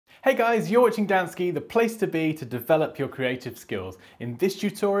Hey guys, you're watching Dansky, the place to be to develop your creative skills. In this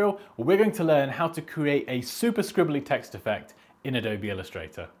tutorial, we're going to learn how to create a super scribbly text effect in Adobe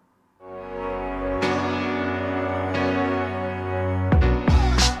Illustrator.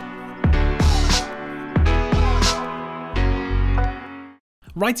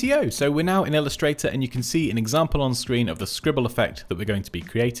 Rightio, so we're now in Illustrator and you can see an example on screen of the scribble effect that we're going to be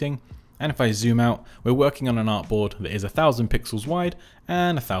creating. And if I zoom out, we're working on an artboard that is 1000 pixels wide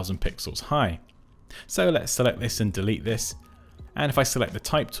and 1000 pixels high. So let's select this and delete this. And if I select the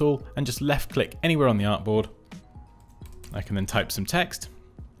type tool and just left click anywhere on the artboard, I can then type some text.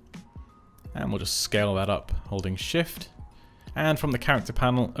 And we'll just scale that up holding shift. And from the character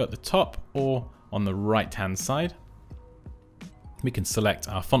panel at the top or on the right hand side, we can select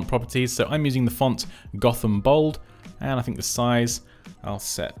our font properties. So I'm using the font Gotham Bold, and I think the size I'll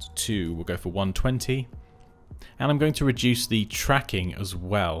set to, we'll go for 120. And I'm going to reduce the tracking as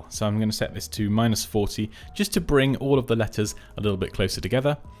well. So I'm going to set this to -40 just to bring all of the letters a little bit closer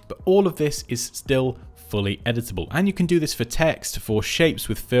together. But all of this is still fully editable. And you can do this for text, for shapes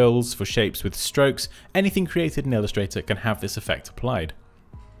with fills, for shapes with strokes. Anything created in Illustrator can have this effect applied.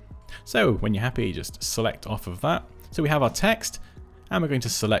 So when you're happy, just select off of that. So we have our text, and we're going to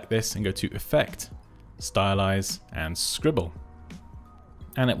select this and go to Effect, Stylize, and Scribble.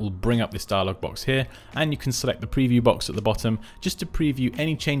 And it will bring up this dialog box here, and you can select the preview box at the bottom just to preview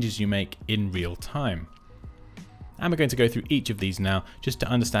any changes you make in real time. And we're going to go through each of these now just to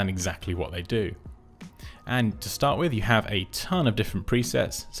understand exactly what they do. And to start with, you have a ton of different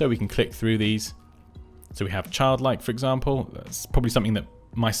presets, so we can click through these. So we have childlike, for example. That's probably something that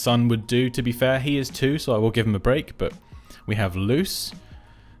my son would do, to be fair. He is 2, so I will give him a break. But we have loose,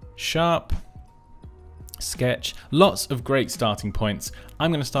 sharp, sketch, lots of great starting points.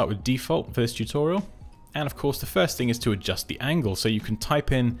 I'm going to start with default for this tutorial. And of course, the first thing is to adjust the angle. So you can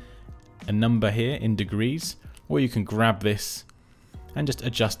type in a number here in degrees, or you can grab this and just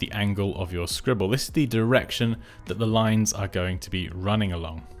adjust the angle of your scribble. This is the direction that the lines are going to be running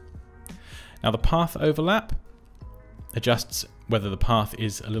along. Now the path overlap adjusts whether the path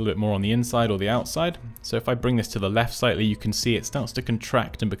is a little bit more on the inside or the outside. So if I bring this to the left slightly, you can see it starts to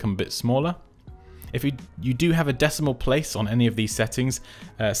contract and become a bit smaller. If you do have a decimal place on any of these settings,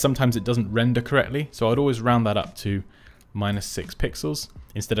 sometimes it doesn't render correctly. So I'd always round that up to -6 pixels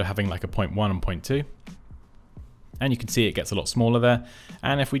instead of having like a 0.1 and 0.2. And you can see it gets a lot smaller there.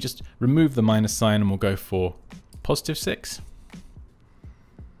 And if we just remove the minus sign and we'll go for +6.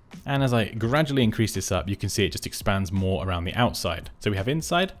 And as I gradually increase this up, you can see it just expands more around the outside. So we have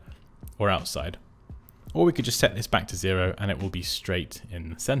inside or outside. Or we could just set this back to 0 and it will be straight in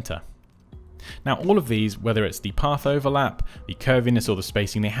the center. Now all of these, whether it's the path overlap, the curviness or the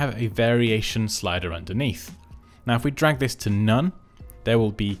spacing, they have a variation slider underneath. Now if we drag this to none, there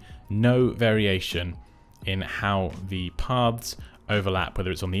will be no variation in how the paths overlap, whether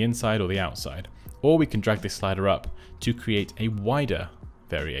it's on the inside or the outside. Or we can drag this slider up to create a wider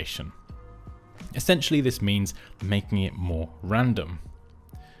variation. Essentially this means making it more random.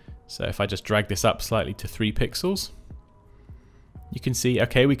 So if I just drag this up slightly to 3 pixels, you can see,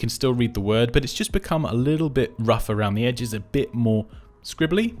 okay, we can still read the word, but it's just become a little bit rough around the edges, a bit more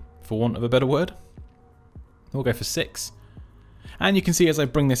scribbly, for want of a better word. We'll go for 6. And you can see as I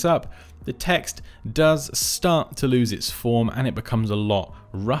bring this up, the text does start to lose its form and it becomes a lot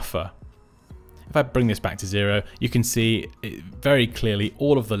rougher. If I bring this back to 0, you can see very clearly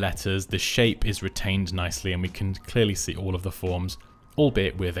all of the letters, the shape is retained nicely, and we can clearly see all of the forms,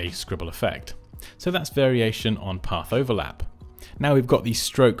 albeit with a scribble effect. So that's variation on path overlap. Now we've got the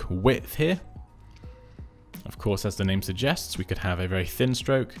stroke width here. Of course, as the name suggests, we could have a very thin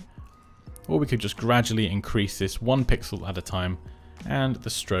stroke, or we could just gradually increase this 1 pixel at a time, and the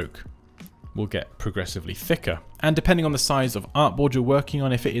stroke will get progressively thicker. And depending on the size of artboard you're working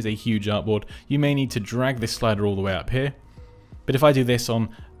on, if it is a huge artboard, you may need to drag this slider all the way up here. But if I do this on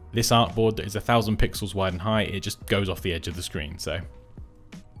this artboard that is 1000 pixels wide and high, it just goes off the edge of the screen. So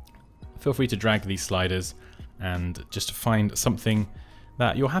feel free to drag these sliders and just find something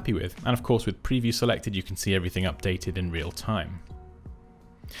that you're happy with. And of course, with preview selected, you can see everything updated in real time.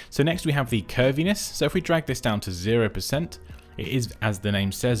 So next we have the curviness. So if we drag this down to 0%, it is, as the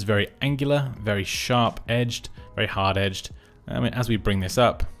name says, very angular, very sharp edged, very hard edged. I mean, as we bring this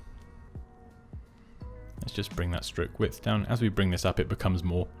up, let's just bring that stroke width down. As we bring this up, it becomes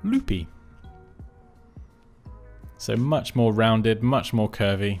more loopy. So much more rounded, much more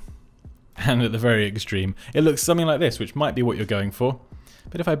curvy. And at the very extreme, it looks something like this, which might be what you're going for.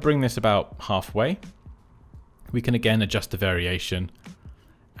 But if I bring this about halfway, we can again adjust the variation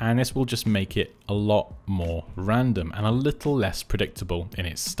And this will just make it a lot more random and a little less predictable in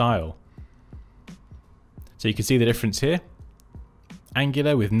its style. So you can see the difference here.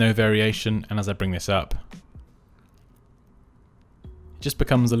 Angular with no variation, and as I bring this up, it just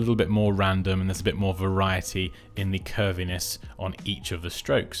becomes a little bit more random and there's a bit more variety in the curviness on each of the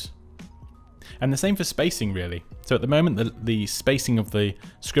strokes. And the same for spacing really. So at the moment the spacing of the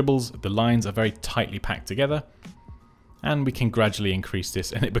scribbles, the lines are very tightly packed together, and we can gradually increase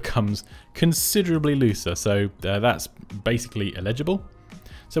this and it becomes considerably looser. So that's basically illegible.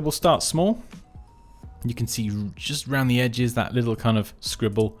 So we'll start small. You can see just around the edges that little kind of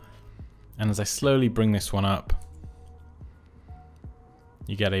scribble, and as I slowly bring this one up,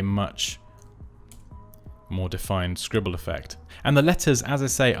 you get a much more defined scribble effect. And the letters, as I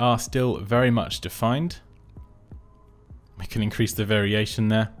say, are still very much defined. We can increase the variation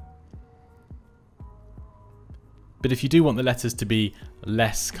there. But if you do want the letters to be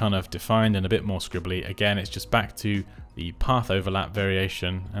less kind of defined and a bit more scribbly, again, it's just back to the path overlap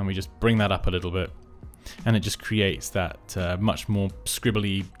variation, and we just bring that up a little bit. And it just creates that much more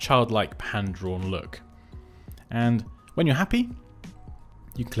scribbly, childlike, hand-drawn look. And when you're happy,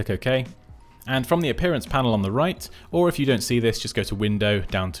 you can click OK. And from the Appearance panel on the right, or if you don't see this, just go to Window,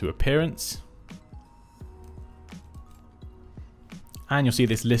 down to Appearance. And you'll see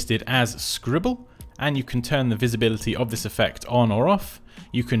this listed as Scribble. And you can turn the visibility of this effect on or off.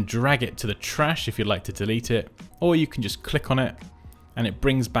 You can drag it to the trash if you'd like to delete it, or you can just click on it and it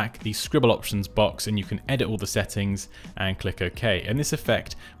brings back the Scribble options box, and you can edit all the settings and click OK. And this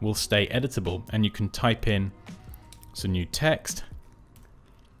effect will stay editable, and you can type in some new text,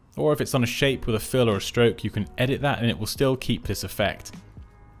 or if it's on a shape with a fill or a stroke, you can edit that and it will still keep this effect.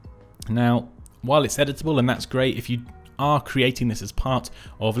 Now, while it's editable, and that's great, if you are creating this as part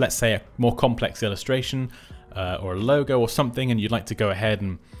of, let's say, a more complex illustration or a logo or something, and you'd like to go ahead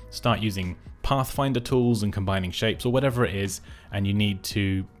and start using Pathfinder tools and combining shapes or whatever it is, and you need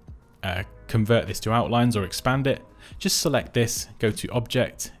to convert this to outlines or expand it, just select this, go to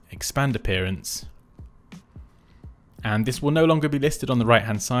Object, Expand Appearance, and this will no longer be listed on the right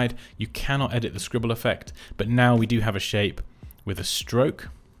hand side. You cannot edit the scribble effect, but now we do have a shape with a stroke,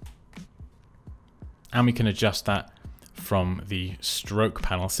 and we can adjust that from the stroke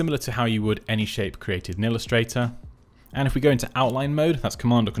panel, similar to how you would any shape created in Illustrator. And if we go into outline mode, that's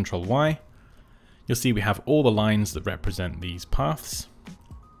Command or Control Y, you'll see we have all the lines that represent these paths.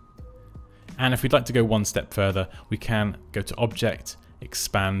 And if we'd like to go one step further, we can go to Object,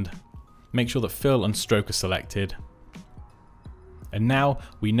 Expand, make sure that Fill and Stroke are selected. And now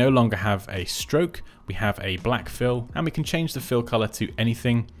we no longer have a stroke, we have a black fill, and we can change the fill color to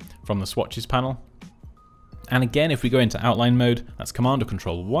anything from the swatches panel. And again, if we go into outline mode, that's Command or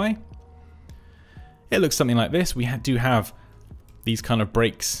Control Y, it looks something like this. We do have these kind of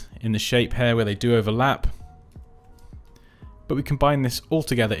breaks in the shape here where they do overlap, but we combine this all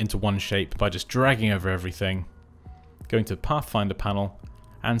together into one shape by just dragging over everything, going to the Pathfinder panel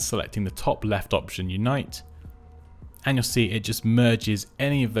and selecting the top left option, Unite, and you'll see it just merges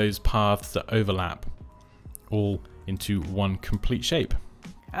any of those paths that overlap all into one complete shape.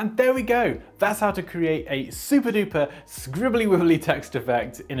 And there we go. That's how to create a super duper scribbly wibbly text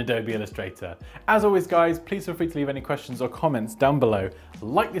effect in Adobe Illustrator. As always guys, please feel free to leave any questions or comments down below.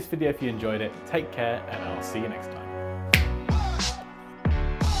 Like this video if you enjoyed it, take care, and I'll see you next time.